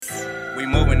We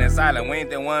moving in silent. We ain't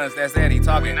the ones that said he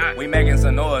talking. We making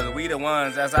some noise. We the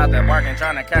ones that's out there barking,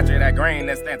 trying to capture that grain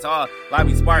that stand tall like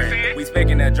we sparking. We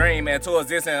speaking a dream into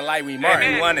existence like we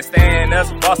martin. You understand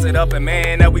us? Boss it up and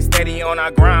man up. We steady on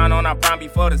our grind, on our prime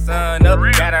before the sun up.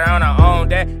 Got it on our own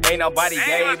that ain't nobody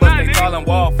gave us. They calling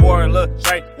wall for look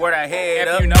straight where the head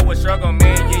up. You know what struggle mean?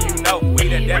 Yeah, you know we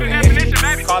the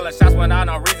definition. Calling shots without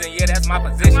no reason. Yeah, that's my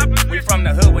position. We from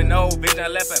the hood with no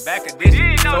vision, left and back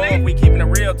edition. So if we keeping it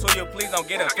real to you, please don't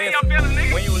get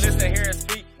offended. When you listen, hear, and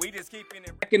speak, we just keeping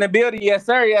it back in the building. Yes,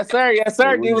 sir. Yes, sir. Yes,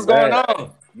 sir. D, what's going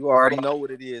on? You already know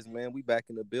what it is, man. We back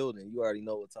in the building. You already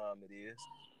know what time it is.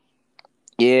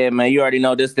 Yeah, man. You already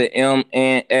know this the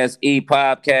MNSE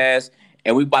podcast,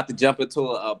 and we about to jump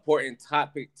into an important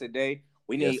topic today.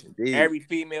 We need every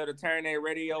female to turn their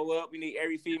radio up. We need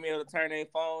every female to turn their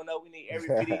phone up. We need every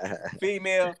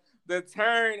female to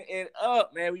turn it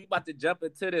up, man. We about to jump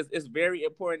into this. It's very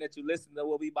important that you listen to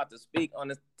what we about to speak on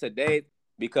this today,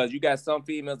 because you got some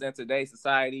females in today's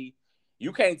society.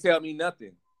 You can't tell me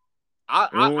nothing.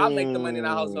 I make the money in the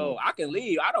household. I can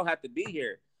leave. I don't have to be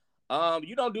here.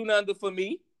 You don't do nothing for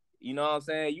me. You know what I'm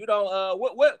saying? You don't.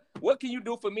 What can you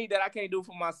do for me that I can't do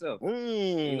for myself?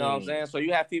 You know what I'm saying? So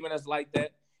you have female that's like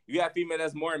that. You have female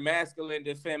that's more masculine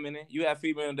than feminine. You have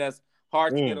female that's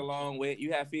hard to get along with.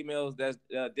 You have females that's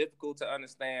difficult to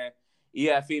understand.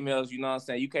 You have females, you know what I'm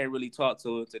saying, you can't really talk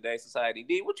to in today's society.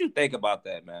 D, what you think about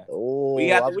that, man? We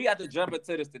have to jump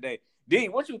into this today. D,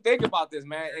 what you think about this,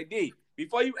 man? Hey, D,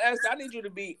 before you ask, I need you to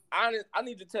be honest. I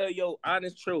need you to tell your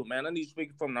honest truth, man. I need you to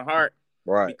speak from the heart.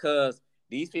 Right. Because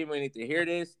these people need to hear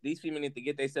this. These people need to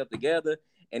get themselves together.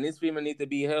 And these people need to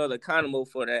be held accountable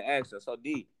for their actions. So,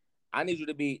 D, I need you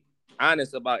to be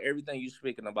honest about everything you're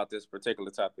speaking about this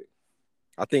particular topic.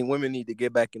 I think women need to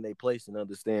get back in their place and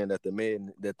understand that the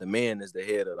man is the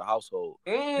head of the household,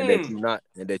 and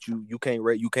that you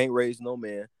can't raise no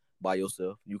man by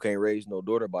yourself. You can't raise no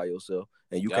daughter by yourself,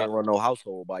 and you can't run no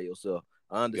household by yourself.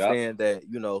 I understand that,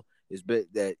 you know, it's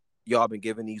that y'all been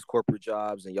giving these corporate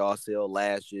jobs and y'all sell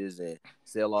lashes and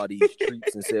sell all these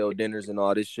treats and sell dinners and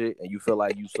all this shit, and you feel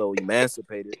like you so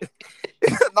emancipated.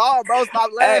 No, bro, stop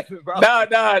laughing, bro. No.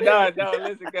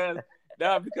 Listen, guys.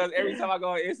 No, because every time I go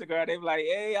on Instagram, they be like,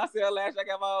 "Hey, I sell lash. I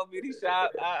got my own beauty shop."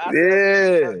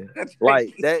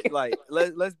 Like that. Like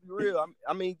let's be real.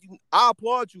 I mean, I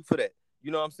applaud you for that. You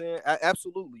know what I'm saying?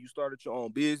 Absolutely. You started your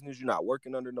own business. You're not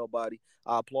working under nobody.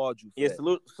 I applaud you for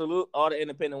that. Salute all the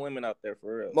independent women out there,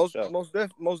 for real. Most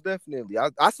definitely.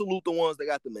 I salute the ones that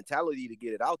got the mentality to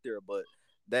get it out there. But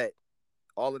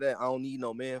all of that, I don't need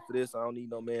no man for this. I don't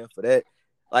need no man for that.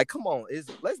 Like, come on.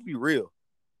 Let's be real.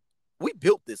 We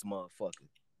built this motherfucker.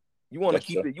 You want to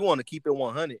keep it. You want to keep it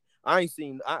 100. I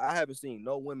haven't seen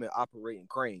no women operating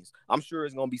cranes. I'm sure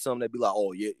it's gonna be something that be like,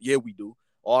 oh yeah, we do.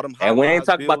 All them. And we ain't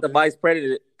talking about the vice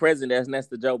president that's next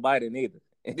to Joe Biden either.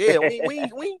 Yeah, we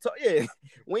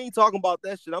ain't talking about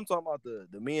that shit. I'm talking about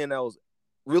the men that was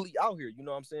really out here. You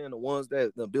know what I'm saying? The ones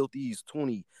that built these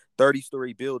 20,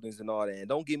 30-story buildings and all that. And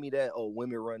don't give me that, oh,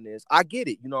 women run this. I get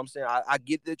it. You know what I'm saying? I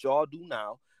get that y'all do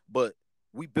now, but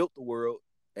we built the world.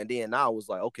 And then now it's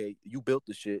like, okay, you built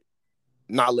the shit.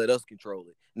 Now let us control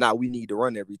it. Now we need to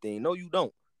run everything. No, you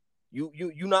don't. You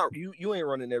ain't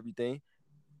running everything.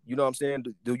 You know what I'm saying?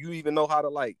 Do you even know how to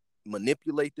like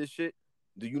manipulate this shit?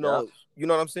 Do you know? Yeah. You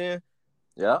know what I'm saying?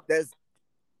 Yeah.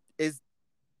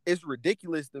 It's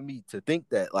ridiculous to me to think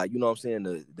that, like, you know what I'm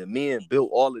saying, the men built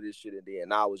all of this shit, and then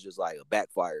now it's just like a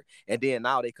backfire. And then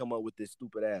now they come up with this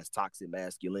stupid ass toxic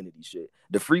masculinity shit.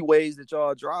 The freeways that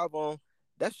y'all drive on,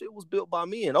 that shit was built by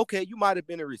men. Okay, you might have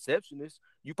been a receptionist.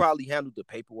 You probably handled the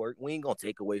paperwork. We ain't gonna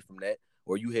take away from that.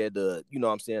 Or you had the, you know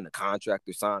what I'm saying, the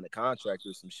contractor signed the contract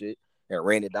or some shit and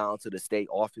ran it down to the state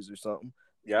office or something.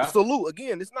 Yeah. Salute.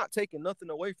 Again, it's not taking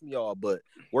nothing away from y'all, but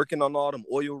working on all them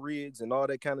oil rigs and all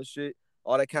that kind of shit,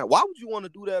 why would you want to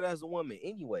do that as a woman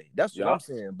anyway? That's what I'm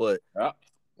saying. But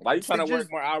why you trying to work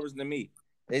more hours than me?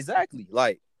 Exactly.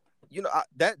 Like, you know,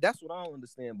 that's what I don't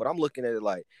understand. But I'm looking at it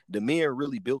like the men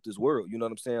really built this world. You know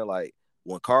what I'm saying? Like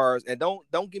when cars, and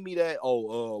don't give me that,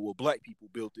 well, black people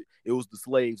built it. It was the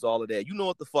slaves, all of that. You know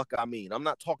what the fuck I mean. I'm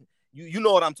not talking, you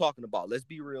know what I'm talking about. Let's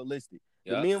be realistic.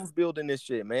 The men was building this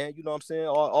shit, man. You know what I'm saying?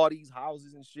 All these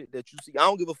houses and shit that you see. I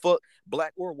don't give a fuck,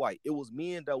 black or white. It was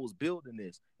men that was building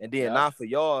this. And then not for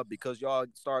y'all, because y'all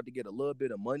started to get a little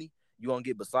bit of money, you gonna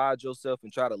get beside yourself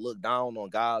and try to look down on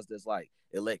guys that's like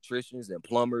electricians and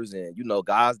plumbers and, you know,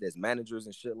 guys that's managers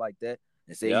and shit like that,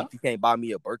 and say, if you can't buy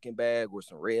me a Birkin bag or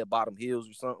some red bottom heels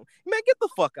or something, man, get the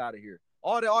fuck out of here.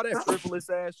 All that frivolous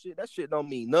ass shit, that shit don't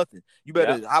mean nothing. You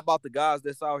better, how about the guys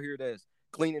that's out here that's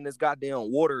cleaning this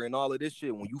goddamn water and all of this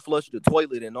shit when you flush the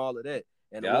toilet and all of that?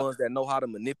 and the ones that know how to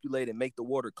manipulate and make the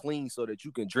water clean so that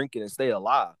you can drink it and stay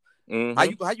alive. How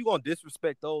you gonna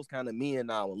disrespect those kind of men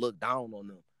now and look down on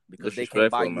them because they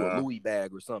can't buy you a Louis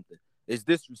bag or something? It's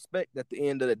disrespect at the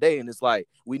end of the day, and it's like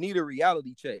we need a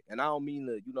reality check. And I don't mean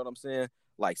to, you know what I'm saying,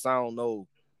 like sound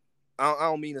I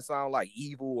don't mean to sound like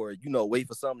evil or wait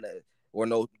for something that or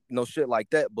no shit like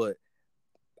that. But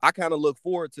I kind of look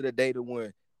forward to the day to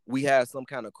when we have some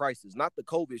kind of crisis, not the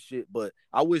COVID shit, but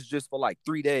I wish just for like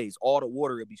 3 days, all the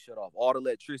water would be shut off, all the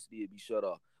electricity would be shut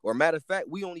off. Or matter of fact,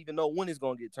 we don't even know when it's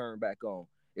gonna get turned back on.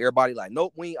 Everybody like,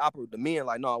 nope, we ain't operate. The men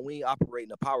like, no, we ain't operating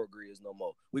the power grids no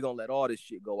more. We gonna let all this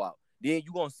shit go out. Then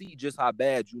you gonna see just how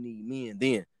bad you need men.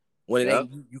 Then when it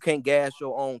ain't, you can't gas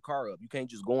your own car up. You can't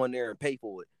just go in there and pay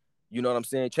for it. You know what I'm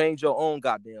saying? Change your own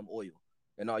goddamn oil.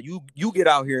 And you get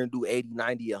out here and do 80,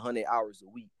 90, 100 hours a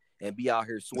week and be out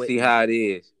here sweating. See how it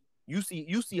is. You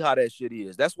see how that shit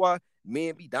is. That's why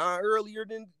men be dying earlier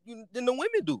than the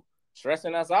women do.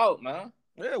 Stressing us out, man.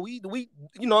 Yeah, we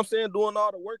you know what I'm saying, doing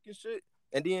all the work and shit.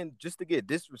 And then just to get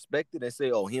disrespected and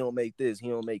say, oh, he don't make this, he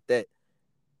don't make that.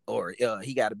 Or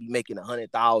he got to be making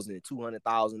 $100,000 and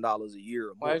 $200,000 a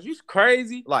year. Why, you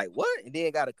crazy? Like what? And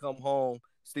then got to come home,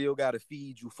 still got to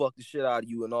feed you, fuck the shit out of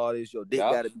you, and all this. Your dick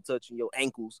got to be touching your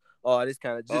ankles. All this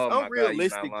kind of just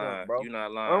unrealistic, God, bro. You're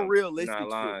not lying. Unrealistic You're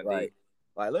not shit. lying,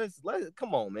 Like let's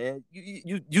come on, man.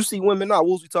 You see women now.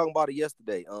 What was we talking about it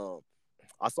yesterday?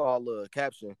 I saw a little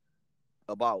caption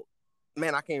about,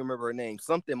 man, I can't remember her name.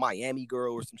 Something Miami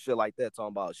girl or some shit like that.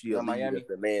 Talking about Miami.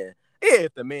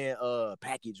 If the man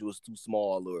package was too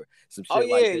small or some shit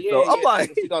like that. So I'm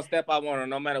like, she gonna step up on her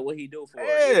no matter what he do for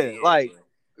her. Yeah, like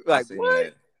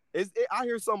what? I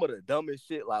hear some of the dumbest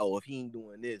shit like, oh, if he ain't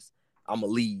doing this, I'ma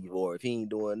leave, or if he ain't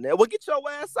doing that, well, get your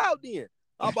ass out then.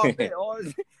 How about that?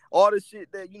 all the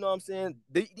shit that, you know what I'm saying,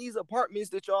 these apartments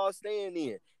that y'all staying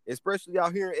in, especially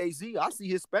out here in AZ, I see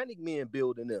Hispanic men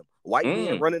building them. White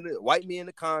men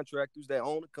the contractors that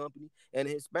own the company, and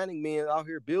Hispanic men out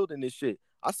here building this shit.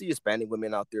 I see Hispanic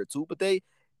women out there too, but they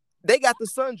got the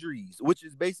sundries, which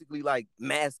is basically like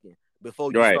masking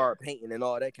before you start painting and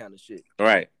all that kind of shit.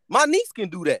 Right. My niece can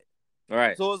do that.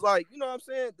 Right. So it's like, you know what I'm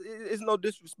saying? It's no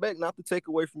disrespect, not to take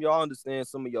away from y'all. I understand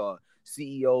some of y'all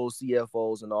CEOs,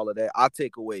 CFOs, and all of that. I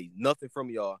take away nothing from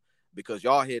y'all because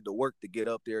y'all had to work to get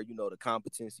up there, the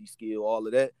competency, skill, all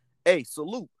of that. Hey,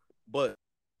 salute. But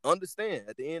understand,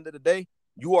 at the end of the day,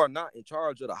 you are not in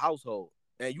charge of the household.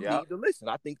 And you need to listen.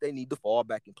 I think they need to fall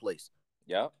back in place.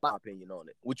 Yeah. My opinion on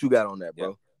it. What you got on that,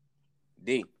 bro?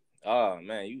 D. Oh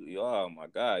man, oh my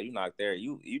God, you knocked there.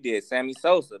 You did Sammy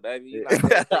Sosa, baby. You knocked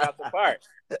that out the park.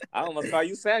 I almost called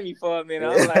you Sammy for a minute.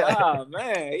 I was like, oh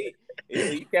man,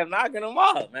 he kept knocking them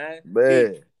off, man.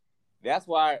 That's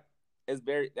why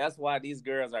these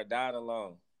girls are dying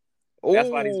alone. That's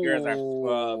why these girls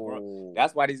are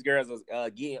that's why these girls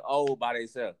are getting old by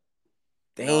themselves.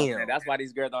 Damn. That's why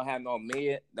these girls don't have no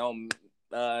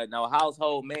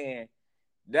household man.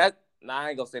 I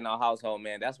ain't gonna say no household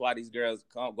man. That's why these girls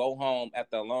go home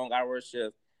after a long hour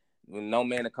shift with no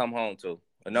man to come home to,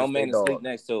 with no man to sleep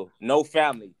next to, no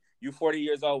family. You 40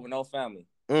 years old with no family.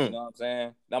 You know what I'm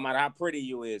saying? No matter how pretty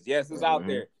you is. Yes, it's out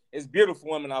there. It's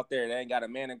beautiful women out there that ain't got a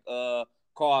man to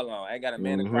call on, ain't got a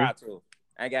man to cry to,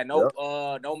 ain't got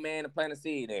no man to plant a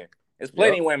seed there. There's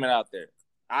plenty of women out there.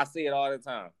 I see it all the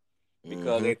time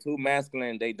because they're too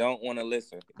masculine. They don't want to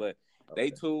listen, but they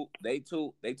too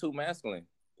masculine.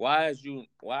 Why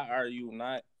are you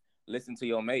not listening to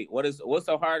your mate? What's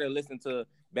so hard to listen to?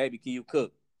 Baby, can you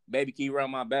cook? Baby, can you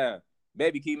run my bath?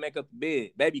 Baby, can you make up the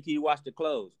bed? Baby, can you wash the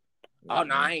clothes? Oh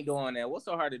no, I ain't doing that. What's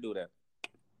so hard to do that?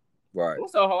 Right.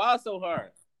 What's so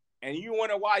hard? And you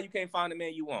wonder why you can't find the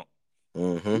man you want.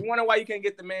 You wonder why you can't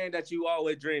get the man that you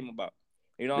always dream about.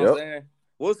 You know what I'm saying?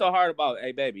 What's so hard about,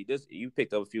 hey baby, you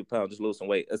picked up a few pounds, just lose some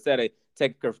weight. Instead of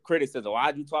taking criticism,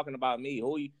 why are you talking about me?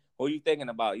 Who you thinking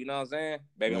about? You know what I'm saying?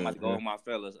 Baby, I'm about to go with my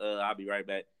fellas. I'll be right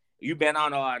back. You been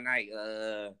on all night.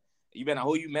 You been on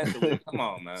who you messing with? Come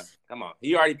on, man. Come on.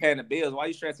 He already paying the bills. Why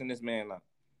you stressing this man now?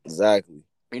 Exactly.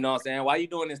 You know what I'm saying? Why you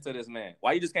doing this to this man?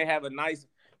 Why you just can't have a nice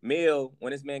meal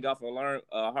when this man got for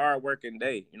a hard working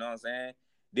day? You know what I'm saying?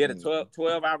 Did a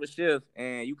 12-hour shift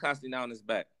and you constantly down his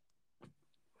back.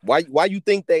 Why you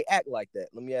think they act like that?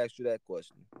 Let me ask you that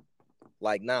question.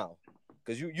 Like now.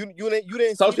 Because you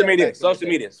didn't social media.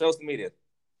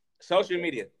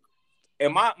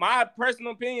 In my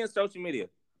personal opinion, social media,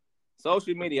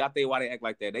 I think why they act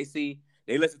like that. They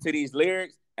listen to these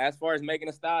lyrics as far as Megan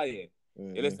Thee Stallion.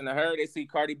 They listen to her. They see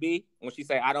Cardi B when she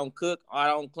say, "I don't cook, I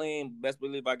don't clean. Best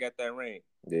believe I got that ring."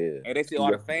 Yeah. And they see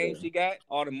all the fame she got,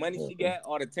 all the money she got,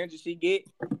 all the attention she get,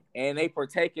 and they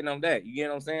partaking on that. You get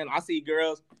what I'm saying? I see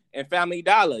girls in Family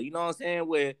Dollar. You know what I'm saying?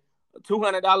 With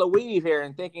 $200 weave here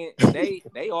and thinking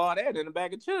they all that in a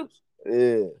bag of chips.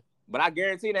 Yeah. But I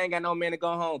guarantee they ain't got no man to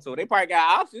go home to. They probably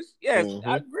got options. Yes,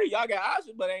 I agree. Y'all got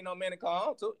options, but ain't no man to go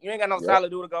home to. You ain't got no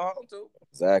solid dude to go home to.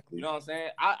 Exactly. You know what I'm saying?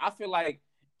 I feel like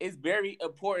it's very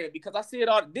important because I see it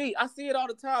all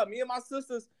the time. Me and my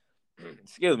sisters,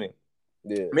 excuse me.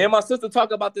 Yeah. Me and my sister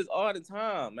talk about this all the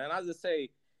time, man. I just say,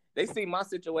 they see my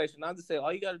situation. I just say,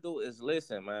 all you got to do is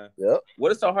listen, man. Yep.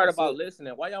 What is so hard about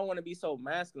listening? Why y'all want to be so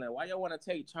masculine? Why y'all want to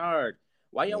take charge?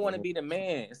 Why y'all want to be the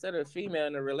man instead of the female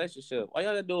in a relationship? All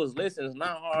y'all got to do is listen. It's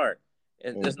not hard.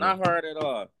 It's not hard at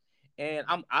all. And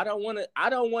I don't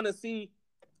want to see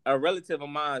a relative of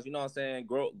mine, you know what I'm saying,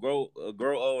 grow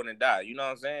old and die. You know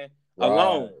what I'm saying? Right.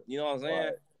 Alone. You know what I'm saying?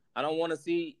 Right. I don't want to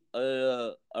see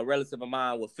a relative of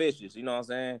mine with fishes. You know what I'm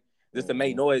saying? Just to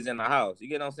make noise in the house. You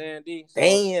get what I'm saying, D? So,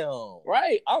 damn.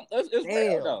 Right. It's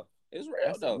real, though. It's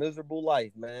real, though. Miserable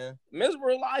life, man.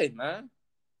 Miserable life, man.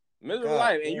 Miserable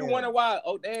life. And you wonder why,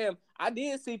 oh, damn, I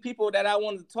did see people that I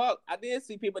wanted to talk. I did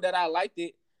see people that I liked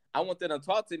it. I want them to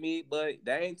talk to me, but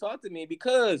they ain't talk to me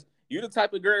because you the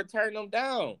type of girl to turn them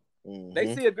down.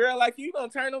 They see a girl like you gonna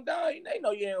turn them down. They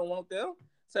know you don't want them.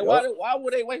 So why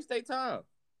would they waste their time?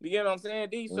 You get what I'm saying,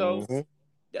 D? So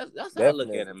that's how I look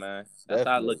at it, man. That's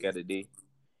how I look at it, D.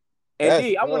 And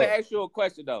D, I want to ask you a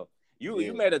question though.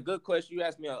 You made a good question. You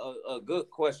asked me a good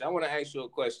question. I want to ask you a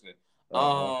question.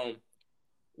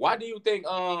 Why do you think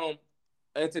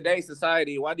in today's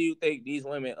society, why do you think these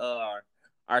women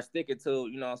are sticking to,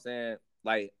 you know what I'm saying,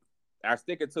 like are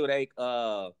sticking to they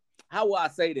how will I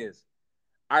say this?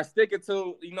 Are sticking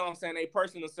to, you know what I'm saying, they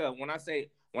personal self. When I say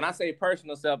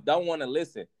personal self, don't want to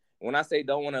listen. When I say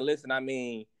don't want to listen, I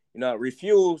mean, you know,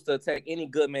 refuse to take any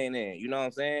good man in. You know what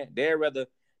I'm saying? They'd rather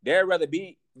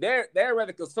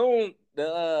consume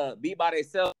the be by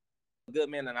themselves good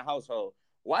men in the household.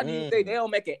 Why do you think they don't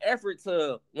make an effort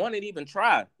to want to even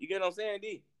try? You get what I'm saying,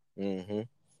 D?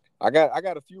 I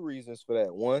got a few reasons for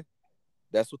that. One,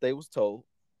 that's what they was told.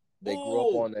 They grew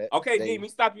up on that. Okay, D, let me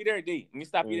stop you there, D. Let me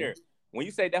stop you there. When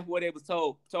you say that's what they was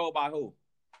told by who?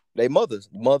 They mothers,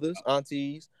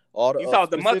 aunties, all the. You talk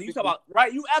the mother. You talk about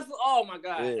right. You absolutely. Oh my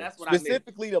God, that's what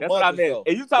specifically I meant. The mothers. What I meant.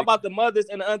 And you talk about the mothers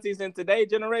and the aunties in today's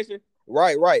generation.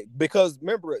 Right. Because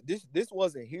remember, this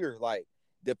wasn't here. Like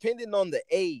depending on the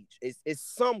age, it's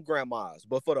some grandmas,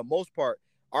 but for the most part,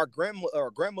 our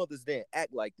grandmothers didn't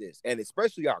act like this, and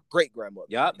especially our great grandmothers.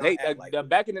 Yeah,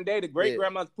 back in the day, the great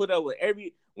grandmothers put up with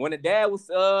when the dad was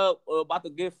about to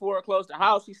get foreclosed the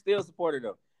house, she still supported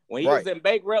him. When he was in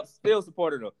bankrupt, still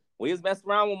supported him. When he was messing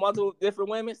around with multiple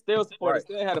different women, still supported.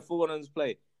 Still had a food on his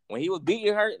plate. When he was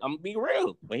beating her, I'm gonna be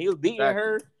real. When he was beating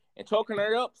her and choking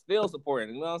her up, still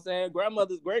supporting. You know what I'm saying?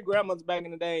 Great grandmothers back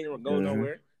in the day ain't going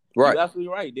nowhere. Right, you're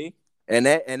absolutely right, D. And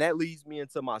that leads me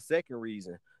into my second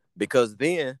reason. Because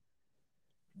then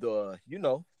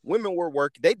women were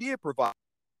working. They did provide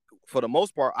for the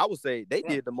most part. I would say they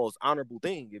did the most honorable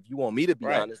thing, if you want me to be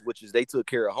honest, which is they took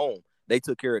care of home. They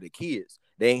took care of the kids.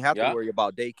 They ain't have to worry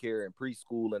about daycare and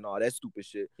preschool and all that stupid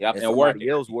shit. Yep. And somebody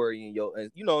else worrying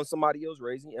and somebody else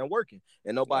raising and working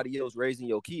and nobody else raising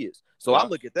your kids. So I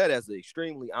look at that as an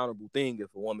extremely honorable thing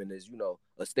if a woman is,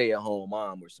 a stay-at-home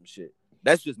mom or some shit.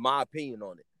 That's just my opinion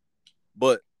on it.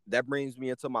 But that brings me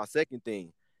into my second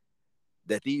thing.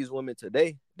 That these women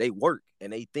today, they work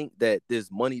and they think that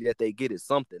this money that they get is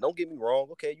something. Don't get me wrong.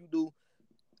 Okay, you do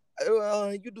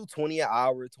 20 an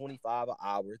hour, 25 an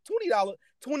hour,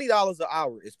 $20 an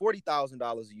hour is $40,000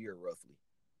 a year roughly.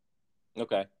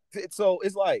 Okay. So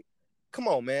it's like, come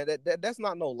on, man. That's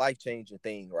not no life-changing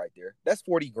thing right there. That's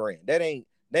 40 grand. That ain't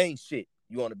shit.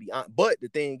 You want to be honest. But the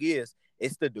thing is,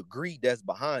 it's the degree that's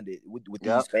behind it with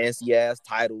these fancy ass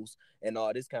titles and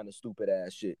all this kind of stupid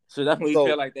ass shit. So that's when you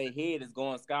feel like their head is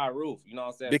going sky roof. You know what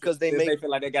I'm saying? Because they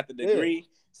feel like they got the degree.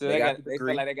 So they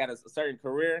feel like they got a certain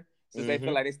career. Since they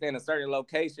feel like they stay in a certain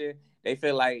location, they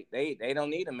feel like they don't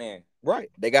need a man.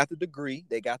 Right. They got the degree.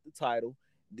 They got the title.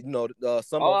 Some of them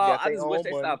got I just wish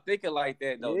they stopped thinking like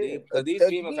that though, because these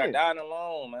females are dying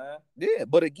alone, man. Yeah,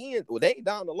 but again, they ain't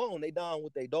dying alone. They dying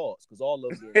with their dogs, because all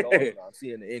of them dogs now. I'm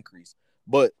seeing the increase.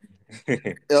 But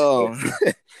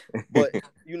but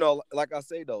like I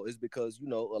say though, it's because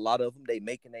a lot of them, they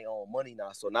making their own money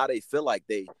now, so now they feel like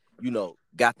they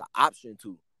got the option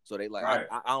to, so they like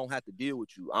I don't have to deal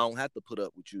with you, I don't have to put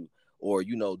up with you, or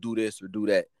do this or do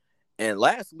that. And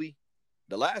lastly,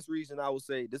 the last reason I would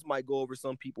say, this might go over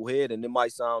some people's head and it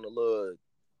might sound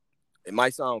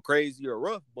crazy or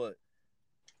rough, but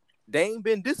they ain't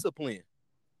been disciplined.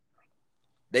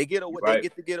 They get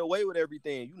to get away with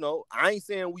everything. I ain't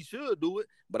saying we should do it,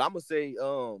 but I'm gonna say,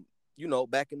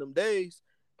 back in them days,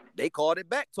 They called it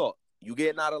back talk. You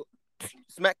getting out of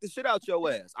smack the shit out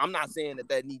your ass. I'm not saying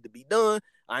that need to be done.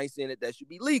 I ain't saying that should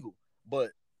be legal.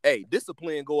 But hey,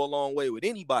 discipline go a long way with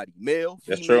anybody, male,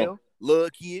 female, little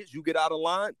kids. You get out of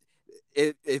line.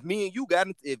 If me and you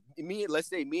let's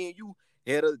say me and you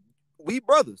we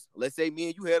brothers. Let's say me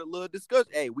and you had a little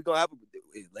discussion. Hey, we gonna have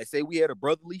let's say we had a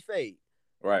brotherly fade.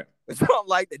 Right. Something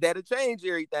like that. That'll change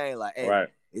everything. Like, hey, right.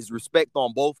 It's respect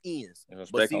on both ends.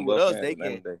 But see, with us, they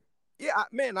can. Yeah,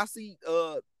 I see.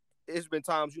 It's been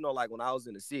times, like when I was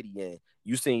in the city and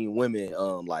you seen women,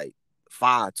 like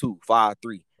 5'2",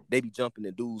 5'3". They be jumping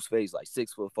in dudes' face like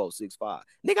 6'4", 6'5".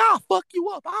 Nigga, I'll fuck you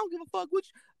up. I don't give a fuck what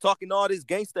you talking all this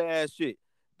gangster ass shit.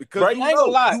 Because I ain't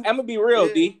gonna lie. I'm gonna be real,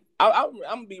 yeah. D. I'm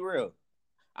gonna be real.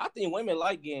 I think women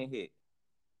like getting hit.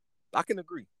 I can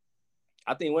agree.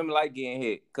 I think women like getting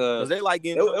hit because they like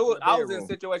getting. I was in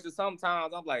situations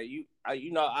sometimes. I'm like, I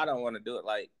don't want to do it.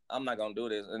 Like, I'm not gonna do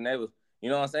this, and they was, you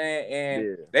know what I'm saying.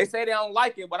 And they say they don't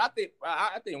like it, but I think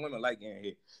women like getting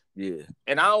hit. Yeah.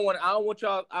 And I don't want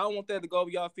that to go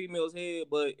over y'all females' head,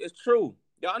 but it's true.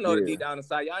 Y'all know the deep down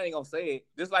inside. Y'all ain't gonna say it.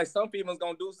 Just like some females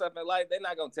gonna do something in life, they're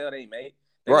not gonna tell they mate.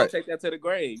 They gonna take that to the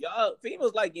grave. Y'all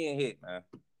females like getting hit, man.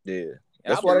 Yeah.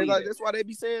 That's why they like. That's why they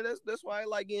be saying that's why they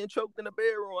like getting choked in the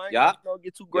bedroom. I ain't gonna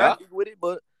get too graphic with it,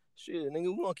 but shit, nigga,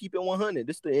 we gonna keep it 100.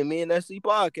 This the MNSC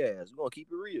podcast. We gonna keep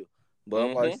it real. But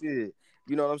I'm like, shit,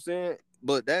 you know what I'm saying?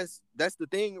 But that's the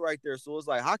thing right there. So it's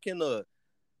like, how can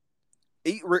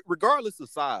regardless of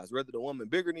size, whether the woman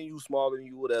bigger than you, smaller than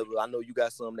you, whatever. I know you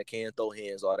got some that can throw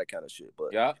hands, all that kind of shit.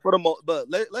 But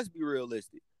let's be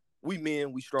realistic. We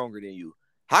men, we stronger than you.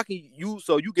 How can you?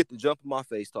 So you get to jump in my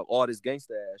face, talk all this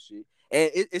gangster ass shit, and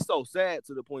it's so sad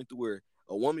to the point to where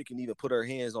a woman can even put her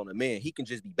hands on a man. He can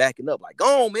just be backing up, like,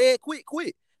 "Go on, man,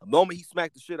 quit." The moment he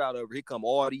smacked the shit out of her, here come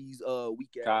all these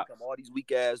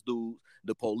weak ass dudes.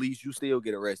 The police, you still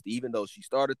get arrested, even though she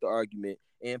started the argument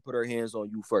and put her hands on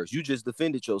you first. You just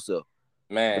defended yourself,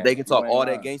 man. But they can talk all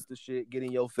that gangster shit, get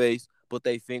in your face, put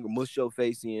their finger, mush your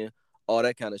face in, all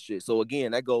that kind of shit. So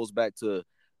again, that goes back to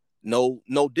no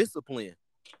discipline.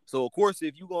 So of course,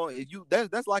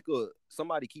 that's like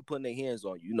somebody keep putting their hands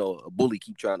on you. A bully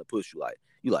keep trying to push you.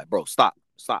 Like, bro, stop.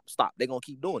 They gonna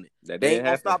keep doing it. They ain't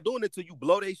gonna stop doing it till you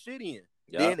blow their shit in.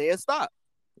 Yep. Then they'll stop.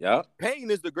 Yeah.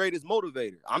 Pain is the greatest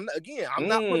motivator. I'm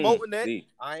not promoting that.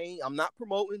 I'm not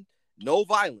promoting no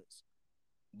violence.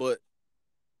 But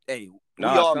hey, we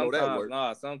all know that word.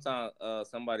 Sometimes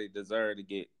somebody deserve to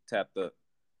get tapped up.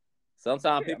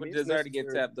 Sometimes people deserve to get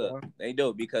tapped up. They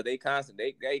do, because they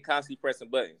constantly pressing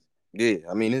buttons. Yeah,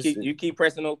 I mean, you keep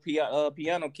pressing those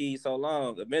piano keys so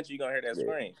long, eventually you're gonna hear that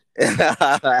scream.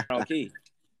 On key.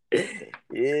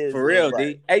 Yeah, for real,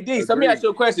 D. Hey, D, so let me ask you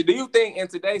a question. Do you think in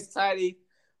today's society,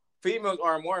 females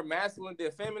are more masculine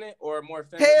than feminine, or more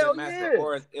feminine than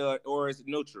masculine, or is it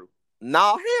neutral?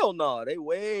 Nah, hell no. They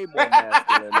way more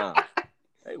masculine now.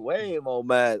 They way more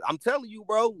masculine. I'm telling you,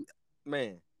 bro,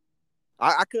 man.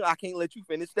 I can't let you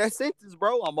finish that sentence,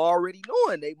 bro. I'm already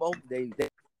knowing they for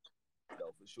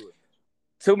sure.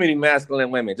 Too many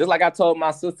masculine women. Just like I told my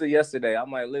sister yesterday,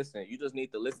 I'm like, listen, you just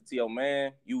need to listen to your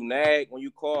man. You nag when you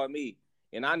call me.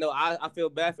 And I know I feel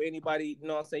bad for anybody, you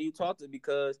know what I'm saying, you talk to,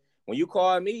 because when you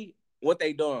call me, what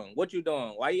they doing? What you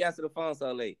doing? Why you answer the phone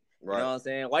so late? Right. You know what I'm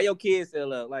saying? Why your kids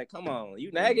still up? Like, come on.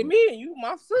 You nagging me and you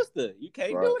my sister. You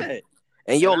can't do that.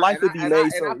 And your life would be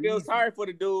made so I feel sorry for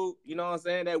the dude, you know what I'm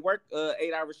saying, that work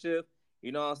 8-hour shift,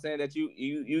 you know what I'm saying, that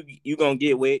you gonna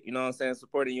get with, you know what I'm saying,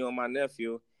 supporting you and my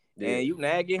nephew. Yeah. And you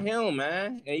nagging him,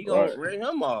 man, and you gonna rid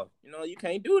him off. You know, you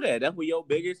can't do that. That's what your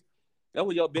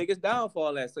biggest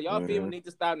downfall at. So y'all people need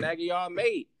to stop nagging y'all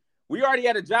mate. We already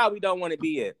at a job we don't want to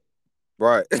be at.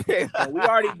 Right. We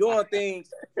already doing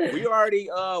things. We already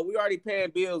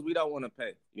paying bills we don't want to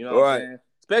pay. You know what I'm saying?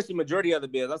 Especially majority of the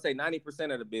bills. I say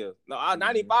 90% of the bills. No,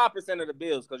 95% of the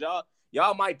bills, because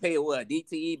y'all might pay a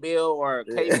DTE bill or a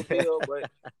cable bill, but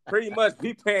pretty much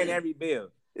we paying every bill.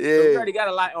 Yeah. So we already got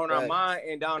a lot on our mind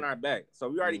and down our back. So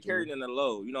we already carrying the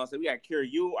load. You know what I'm saying? We got to carry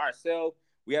you, ourselves.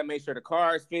 We got to make sure the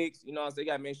car is fixed. You know what I'm saying?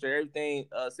 We got to make sure everything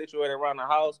situated around the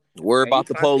house. Worry about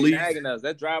the police. Us.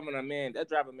 That's driving a man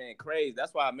crazy.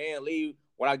 That's why a man leave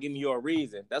without giving you a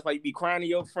reason. That's why you be crying to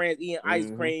your friends, eating ice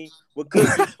cream with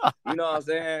cookies. You know what I'm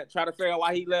saying? Try to figure out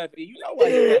why he left. You know why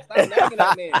he left. Stop nagging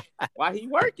that man. Why he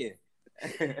working?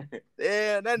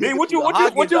 Yeah, that nigga.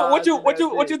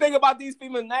 What you think about these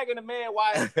females nagging the man?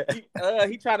 Why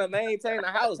he trying to maintain the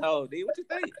household? Dude, what you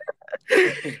think?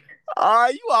 All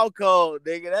right, you out cold,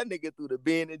 nigga. That nigga threw the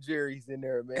Ben and Jerry's in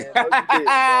there, man.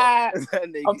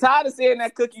 I'm tired of seeing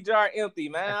that cookie jar empty,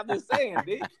 man. I'm just saying,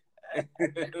 bitch.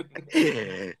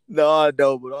 No,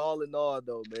 but all in all,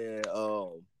 though, man.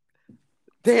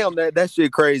 Damn, that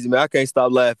shit crazy, man. I can't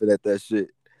stop laughing at that shit.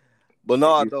 But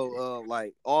no, though,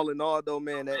 like all in all, though,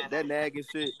 man, that nagging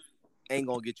shit ain't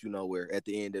gonna get you nowhere at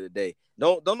the end of the day.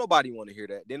 Don't nobody want to hear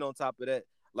that. Then on top of that,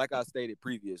 like I stated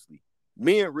previously,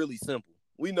 men really simple.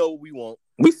 We know what we want.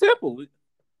 We simple.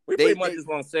 We pretty much just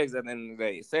want sex at the end of the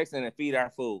day. Sex and feed our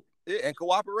food. And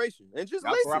cooperation. And just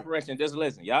listen. Cooperation, just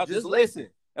listen. Y'all just listen.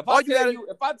 If I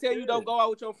tell you don't go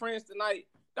out with your friends tonight,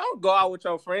 don't go out with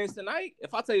your friends tonight.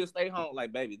 If I tell you stay home,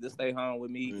 like, baby, just stay home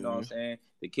with me. You know what I'm saying?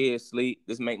 The kids sleep.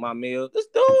 Just make my meal.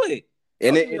 Just do it.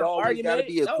 And it always got to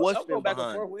be a question. Don't go back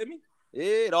and forth with me.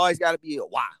 Yeah, it always got to be a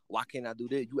why. Why can't I do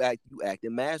this? You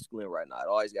acting masculine right now. It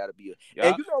always got to be a.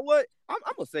 And you know what? I'm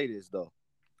gonna say this though.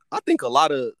 I think a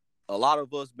lot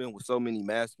of us been with so many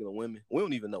masculine women. We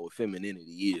don't even know what femininity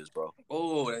is, bro.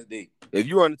 Oh, that's deep. If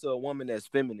you run into a woman that's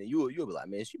feminine, you'll be like,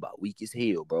 man, she about weak as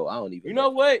hell, bro. I don't even. You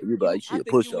know what? You like, I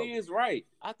think you is right.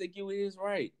 I think you is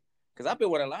right. Cause I've been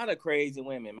with a lot of crazy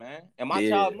women, man. And my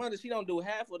child's mother, she don't do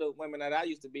half of the women that I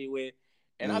used to be with.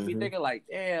 And I be thinking like,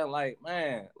 damn, like,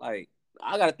 man, like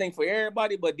I gotta think for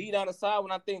everybody, but deep down inside,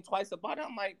 when I think twice about it,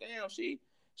 I'm like, damn, she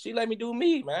let me do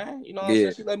me, man. You know what I'm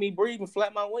saying? She let me breathe and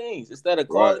flap my wings instead of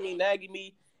calling me, nagging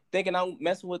me, thinking I'm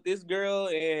messing with this girl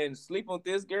and sleeping with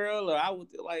this girl. Or I would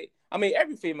like, I mean,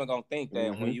 every female gonna think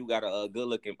that when you got a good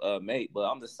looking mate, but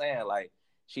I'm just saying, like,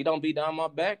 she don't be down my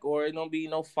back or it don't be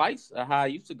no fights or how I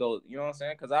used to go. You know what I'm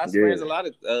saying? Because I experienced a lot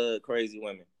of crazy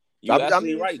women. You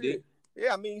actually right, dude.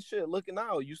 Yeah, I mean, shit. Looking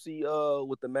out, you see,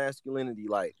 with the masculinity,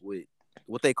 like with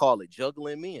what they call it,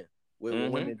 juggling men. What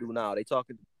women do now, they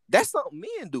talking. That's something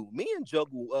men do. Men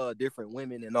juggle different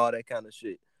women and all that kind of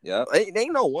shit. Yeah,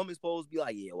 ain't no woman supposed to be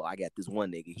like, yeah, well, I got this one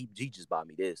nigga. He just bought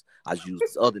me this. I just use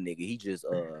this other nigga. He just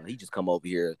come over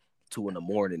here 2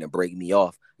 a.m. and break me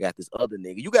off. Got this other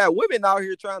nigga. You got women out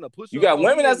here trying to push. You got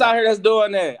women that's out here that's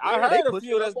doing that. I heard a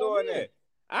few that's doing that.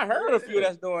 I heard a few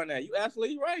that's doing that. You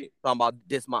absolutely right. Talking about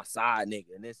this my side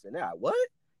nigga and this and that. What?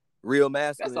 Real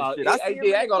masculine that's all, shit. I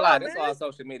ain't gonna lie. That's all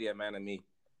social media, man, to me.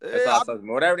 That's all social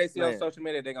media. Whatever they see on social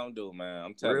media, they gonna do, man.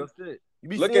 I'm telling you.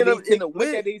 You look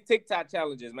at these TikTok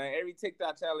challenges, man. Every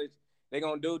TikTok challenge they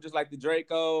gonna do, just like the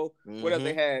Draco. What else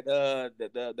they had?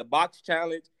 The box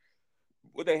challenge.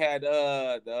 What they had?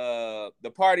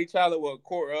 The party challenge with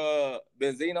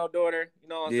Benzino daughter. You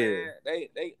know what I'm saying?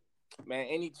 They man,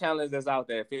 any challenge that's out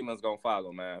there, females gonna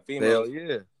follow, man. Females,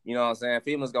 you know what I'm saying?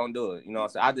 Females gonna do it. You know what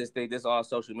I'm saying? I just think this is all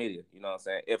social media. You know what I'm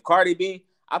saying? If Cardi B,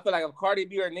 I feel like if Cardi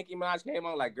B or Nicki Minaj came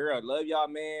on, like, girl, love y'all,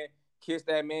 man, kiss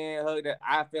that man, hug that,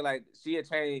 I feel like she'd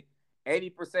change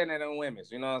 80% of them women.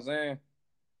 You know what I'm saying?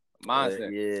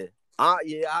 Mindset.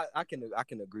 I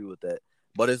can agree with that.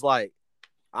 But it's like,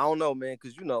 I don't know, man,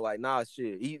 because, you know, like, nah,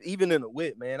 shit. Even in the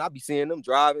whip, man, I be seeing them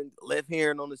driving, left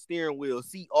hand on the steering wheel,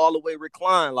 seat all the way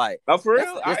reclined. Like, oh, for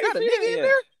real? Is that a nigga in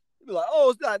there? You be like,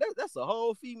 oh, that's a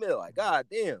whole female. Like, god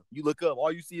damn. You look up,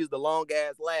 all you see is the long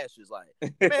ass lashes. Like,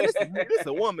 man, this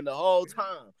a woman the whole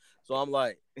time. So I'm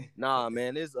like, nah,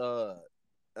 man, this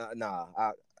nah,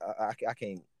 I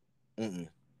can't.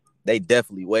 They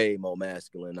definitely way more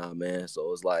masculine now, man.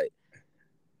 So it's like,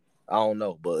 I don't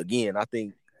know, but again, I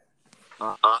think.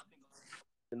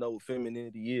 Know what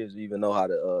femininity is, even know how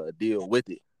to deal with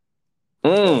it.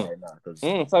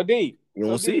 So D, you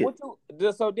don't see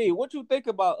it. So D, what you think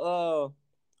about a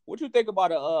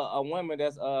woman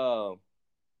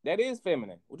that is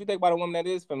feminine? What you think about a woman that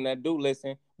is feminine that do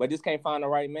listen, but just can't find the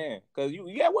right man? Because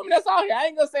you got women that's out here. I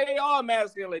ain't gonna say they all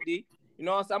masculine, D. You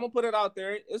know what I'm saying? I'm gonna put it out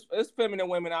there. It's feminine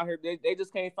women out here. They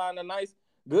just can't find a nice,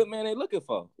 good man they looking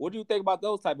for. What do you think about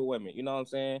those type of women? You know what I'm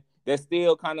saying? They're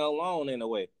still kind of alone in a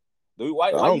way.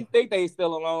 Why do you think they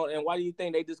still alone, and why do you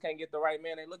think they just can't get the right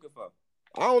man they looking for?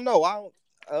 I don't know.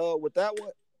 With that one,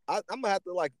 I'm gonna have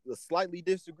to like slightly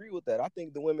disagree with that. I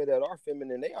think the women that are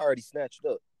feminine, they already snatched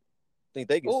up. I think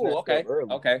they get snatched up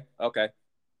early. Okay.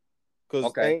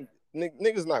 Because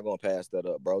niggas not gonna pass that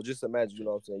up, bro. Just imagine, you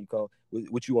know what I'm saying? You come,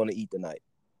 what you want to eat tonight?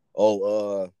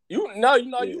 You're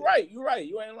right.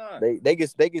 You ain't lying. They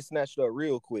get snatched up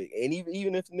real quick, and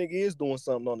even if the nigga is doing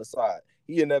something on the side,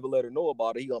 he'll never let her know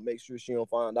about it. He gonna make sure she don't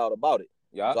find out about it.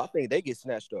 Yeah. So I think they get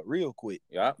snatched up real quick.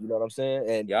 Yeah. You know what I'm saying?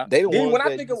 And they don't. When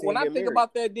I think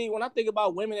about that, D, when I think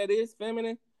about women that is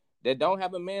feminine, that don't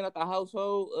have a man at the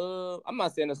household, I'm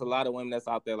not saying there's a lot of women that's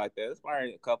out there like that. There's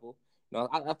probably a couple. You know,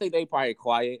 I think they probably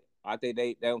quiet. I think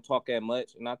they don't talk that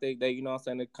much, and I think they, you know what I'm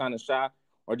saying, they're kind of shy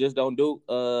or just don't do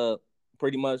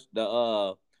pretty much the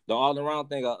all around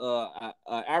thing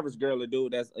average girl to do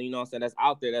that's, you know what I'm saying, that's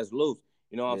out there, that's loose.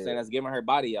 You know what I'm saying, that's giving her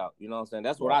body out. You know what I'm saying?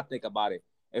 That's what I think about it.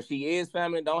 If she is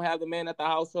feminine, don't have the man at the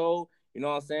household, you know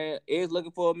what I'm saying, is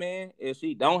looking for a man, if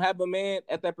she don't have a man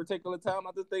at that particular time,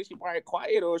 I just think she probably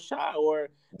quiet or shy or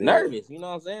nervous. You know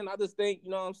what I'm saying? I just think, you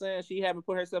know what I'm saying, she haven't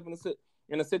put herself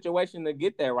in a situation to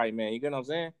get that right man. You get what I'm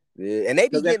saying? Yeah, and they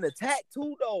be getting attacked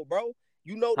too, though, bro.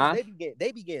 You notice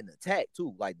they be getting attacked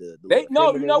too, like the they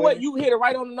no. You know women. what? You hit it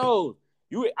right on the nose.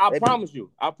 I promise you.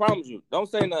 Don't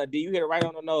say nothing, D. You hit it right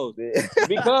on the nose.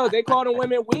 Because they call them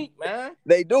women weak, man.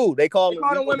 They do. They call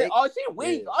them women. Oh, she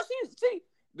weak. Yeah. Oh, she.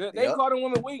 They call them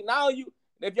women weak. Now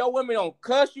if your women don't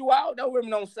cuss you out, those women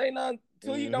don't say nothing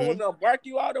to you, those women don't bark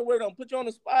you out, those women don't put you on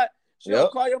the spot. She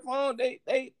don't call your phone.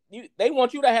 They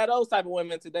want you to have those type of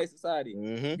women in today's society.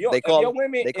 If your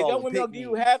women don't give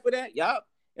you half of that, yup.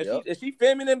 If she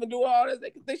feminine and do all this, they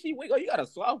can think she weak. Oh, you got a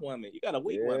soft woman. You got a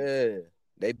weak woman. Yeah.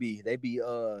 They be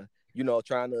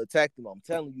trying to attack them. I'm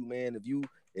telling you, man, if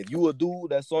you a dude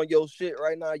that's on your shit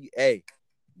right now,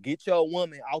 get your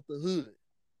woman out the hood.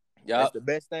 Yeah, that's the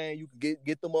best thing you can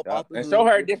get them up out the hood. And show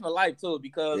her a different life too,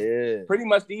 because pretty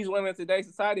much these women in today's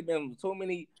society been too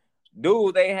many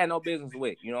dudes they ain't had no business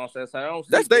with. You know what I'm saying? So I don't.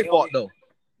 That's their fault though.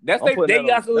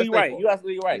 You absolutely right. You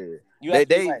absolutely right. Yeah.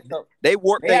 They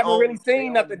haven't really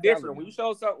seen nothing different. When you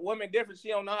show some woman different, she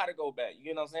don't know how to go back.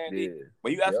 You know what I'm saying? Yeah.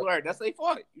 But you absolutely right. That's their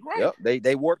fault. You're right. Yep.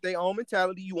 They warp their own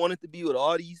mentality. You want it to be with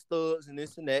all these thugs and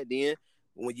this and that. Then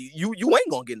when you ain't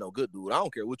gonna get no good dude. I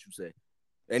don't care what you say.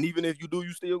 And even if you do,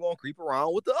 you still gonna creep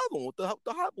around with the other one, with the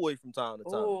hot boy from time to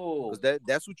time. Because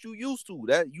that's what you used to.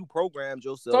 That you programmed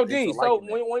yourself. So D,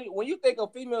 when you think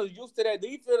of females used to that, do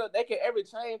you feel that they can ever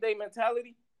change their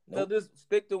mentality? They'll just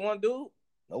stick to one dude?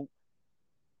 Nope.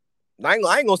 I ain't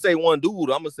gonna say one dude.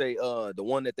 I'm gonna say the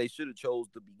one that they should have chose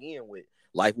to begin with.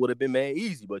 Life would have been made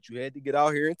easy, but you had to get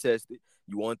out here and test it.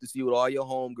 You wanted to see what all your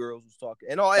homegirls was talking.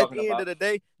 And at the end of the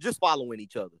day, just following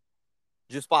each other.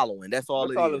 Just following. That's all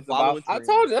it is. Following I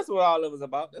told you that's what all it was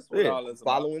about. That's what all it was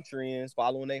about. Following trends,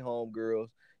 following their homegirls.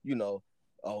 You know,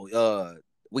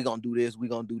 we gonna do this, we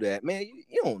gonna do that. Man,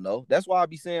 you don't know. That's why I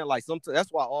be saying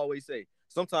that's why I always say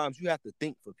sometimes you have to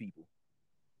think for people.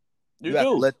 You have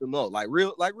to let them know. Like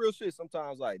real shit.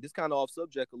 Sometimes this kind of off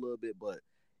subject a little bit, but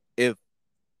if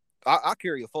I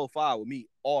carry a 4.5 with me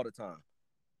all the time.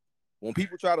 When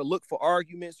people try to look for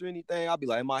arguments or anything, I'll be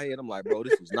like in my head, I'm like, bro,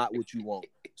 this is not what you want.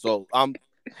 So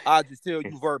I just tell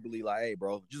you verbally, like, hey,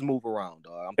 bro, just move around,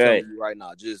 dog. I'm telling you right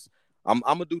now, I'm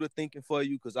gonna do the thinking for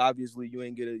you because obviously you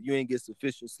ain't get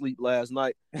sufficient sleep last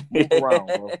night. Move around,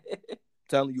 bro. I'm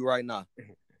telling you right now.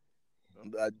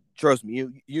 Trust me,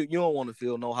 you don't want to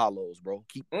feel no hollows, bro.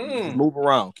 Just move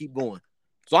around, keep going.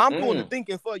 So I'm doing the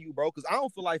thinking for you, bro, because I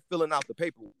don't feel like filling out the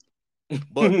paperwork.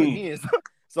 But again,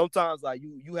 sometimes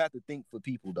you have to think for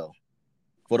people though,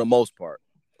 for the most part,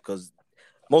 because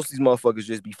most of these motherfuckers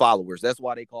just be followers. That's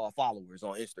why they call followers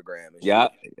on Instagram. And yeah.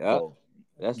 So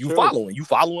that's you true.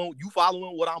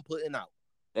 following what I'm putting out.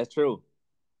 That's true.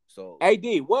 So, AD,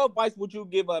 what advice would you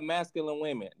give a masculine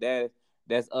woman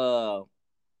that's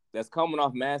coming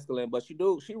off masculine, but she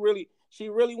really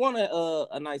want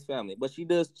a nice family, but she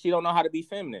don't know how to be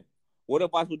feminine? What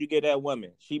advice would you give that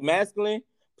woman? She masculine,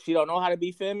 she don't know how to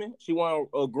be feminine. She want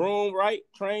a groom right,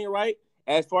 train right,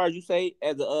 as far as you say,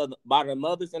 as by the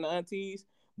mothers and the aunties.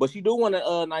 But she do want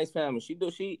a nice family. She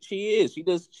does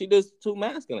too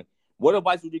masculine. What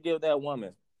advice would you give that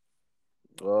woman?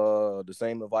 The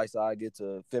same advice I get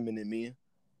to feminine men,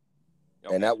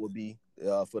 and that would be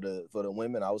for the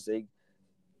women. I would say,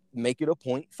 make it a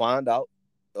point, find out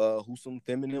who some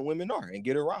feminine women are, and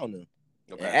get around them,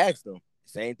 and ask them.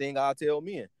 Same thing I tell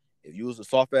men. If you was a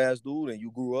soft ass dude and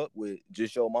you grew up with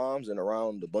just your moms and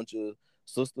around a bunch of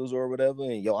sisters or whatever,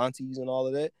 and your aunties and all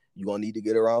of that, you're gonna need to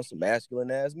get around some masculine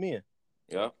ass men.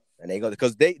 Yeah, and they gonna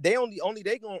because they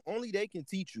can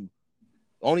teach you.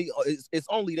 It's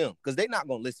only them because they're not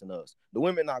gonna listen to us. The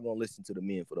women not gonna listen to the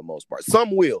men for the most part.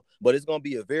 Some will, but it's gonna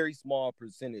be a very small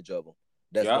percentage of them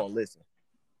that's gonna listen.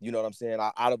 You know what I'm saying?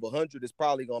 Out of 100, it's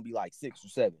probably gonna be like 6 or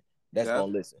 7 that's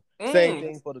gonna listen. Same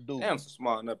thing for the dudes. Damn,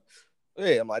 smart enough.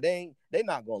 Yeah, I'm like they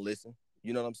not gonna listen.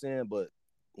 You know what I'm saying? But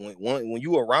when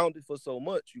you around it for so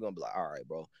much, you're gonna be like, all right,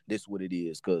 bro, this is what it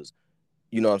is. Cause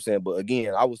you know what I'm saying. But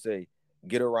again, I would say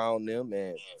get around them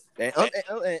and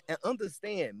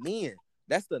understand men.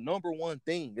 That's the number one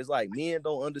thing. It's like men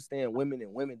don't understand women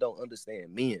and women don't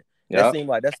understand men. That seems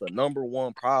like that's the number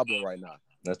one problem right now.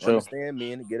 That's true. Understand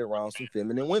men and get around some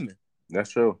feminine women. That's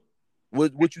true.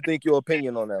 What you think your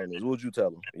opinion on that is? What would you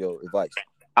tell them? Your advice?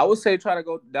 I would say try to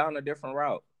go down a different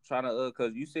route. Try to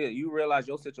because you said you realize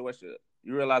your situation.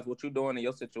 You realize what you're doing in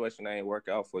your situation ain't work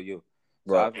out for you.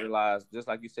 So I realized, just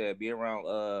like you said, be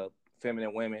around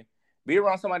feminine women. Be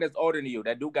around somebody that's older than you,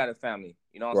 that do got a family.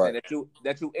 You know what I'm saying?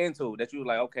 That you into, that you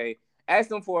like, okay, ask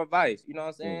them for advice. You know what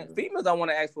I'm saying? Females don't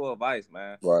want to ask for advice,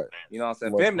 man. Right. You know what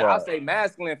I'm saying? Feminine, I'll say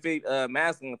masculine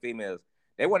females.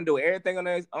 They want to do everything on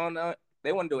their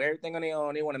They want to do everything on their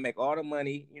own. They want to make all the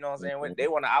money. You know what I'm saying? They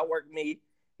want to outwork me.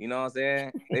 You know what I'm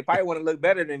saying? They probably want to look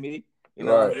better than me. You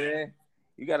know what I'm saying?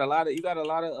 You got a lot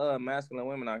of masculine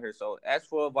women out here. So ask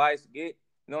for advice. You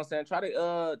know what I'm saying? Try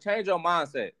to change your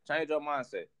mindset.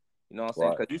 You know what I'm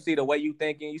saying? Because you see the way you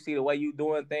thinking, you see the way you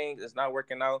doing things, it's not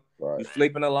working out. Right. You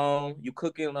sleeping alone, you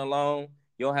cooking alone,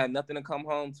 you don't have nothing to come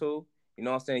home to. You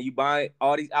know what I'm saying? You buy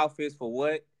all these outfits for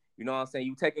what? You know what I'm saying?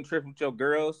 You taking trips with your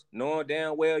girls, knowing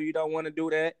damn well you don't want to do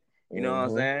that. You know what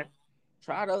I'm saying?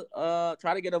 Try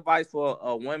to get advice for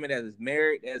a woman that is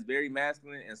married, that's very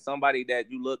masculine, and somebody that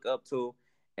you look up to.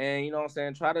 And you know what I'm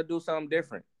saying? Try to do something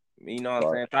different. You know what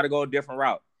I'm saying? Try to go a different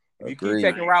route. If you keep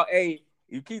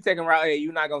taking route A,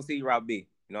 you're not gonna see route B.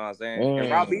 You know what I'm saying? If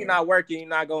route B not working, you're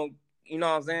not gonna, you know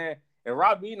what I'm saying? If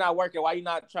route B not working, why you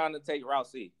not trying to take route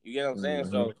C? You get what I'm saying?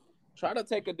 So try to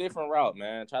take a different route,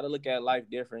 man. Try to look at life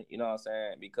different, you know what I'm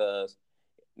saying? Because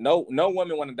no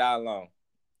woman want to die alone.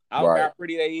 I don't care how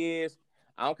pretty they is.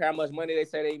 I don't care how much money they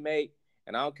say they make.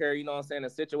 And I don't care, you know what I'm saying, the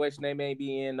situation they may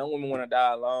be in. No woman want to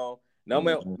die alone. No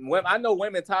women, I know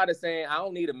women tired of saying, I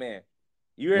don't need a man.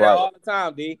 You hear that all the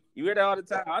time, D. You hear that all the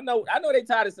time. I know they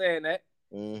tired of saying that.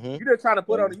 You just trying to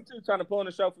put on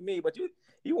the show for me, but you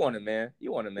want a man.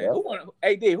 You want a man. Yep.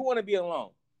 Who want to be alone?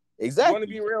 Exactly. You want to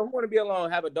be real? Who want to be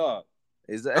alone? Have a dog.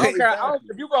 Exactly. I don't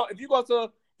care. If you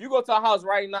go to a house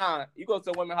right now, you go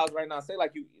to a women's house right now. Say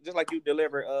you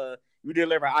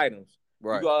deliver items.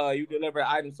 Right. You deliver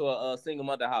items to a single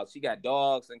mother house. She got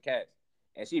dogs and cats,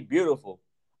 and she beautiful.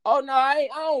 Oh no, I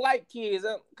don't like kids.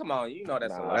 Come on, you know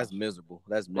that's that's miserable.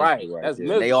 That's miserable. Right. That's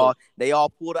miserable. They all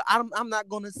pulled up. I'm not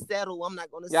gonna settle. I'm not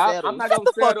gonna settle. I'm not Shut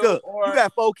the fuck up. You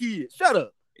got 4 kids. Shut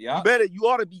up. Yeah. You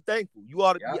ought to be thankful. You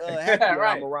ought to be happy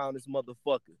I'm around this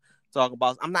motherfucker. Talking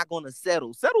about I'm not gonna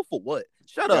settle. Settle for what?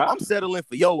 Shut up. I'm settling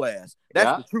for your ass.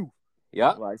 That's the truth.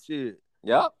 Yeah. Like shit.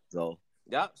 Yeah. So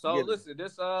listen,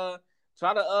 this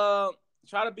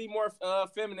try to be more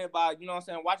feminine by, you know what I'm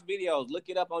saying, watch videos, look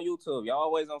it up on YouTube. Y'all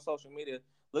always on social media.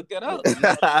 Look that up. You know,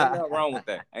 ain't nothing wrong with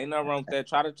that. Ain't nothing wrong with that.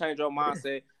 Try to change your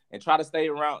mindset and try to stay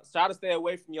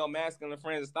away from your masculine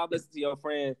friends and stop listening to your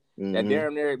friends that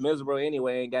damn near miserable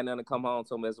anyway, ain't got nothing to come home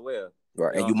to them as well.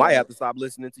 Right. And you might have to stop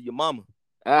listening to your mama.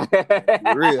 For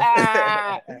real.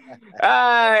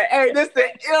 Hey, this the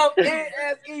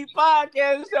MNSE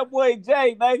podcast. It's your boy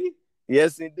Jay, baby.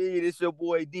 Yes, indeed. It's your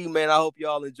boy D, man. I hope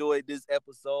y'all enjoyed this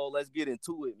episode. Let's get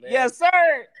into it, man. Yes, sir.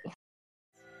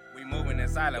 We moving in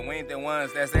silent. We ain't the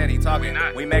ones that said he talking.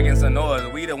 We making some noise.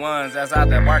 We the ones that's out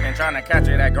there barking, trying to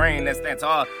capture that green that stand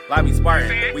tall like we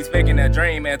sparking. We speaking a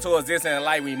dream and to existence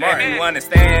like we marking. You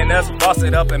understand us? Boss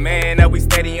it up and man up. We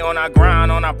steady on our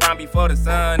grind, on our prime before the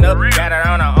sun up. Got it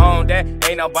on our own that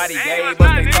ain't nobody gave us.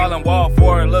 They calling wall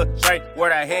forward, look straight where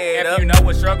the head up. You know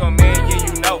what struggle mean?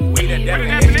 Yeah, you know we the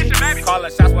definition.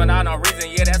 Calling shots without no reason.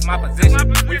 Yeah, that's my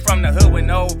position. We from the hood with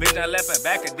no vision, left and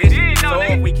back edition. So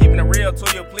if we keeping it real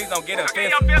to you, please don't get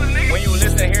offensive. When you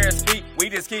listen, hear, and speak, we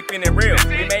just keeping it real.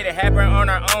 We made it happen on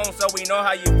our own, so we know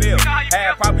how you feel.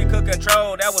 Had property could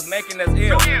control, that was making us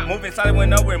ill. Moving silent with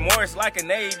no remorse, like a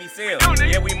Navy SEAL.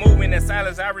 Yeah, we moving in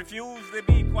silence. I refuse to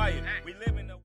be quiet. We living.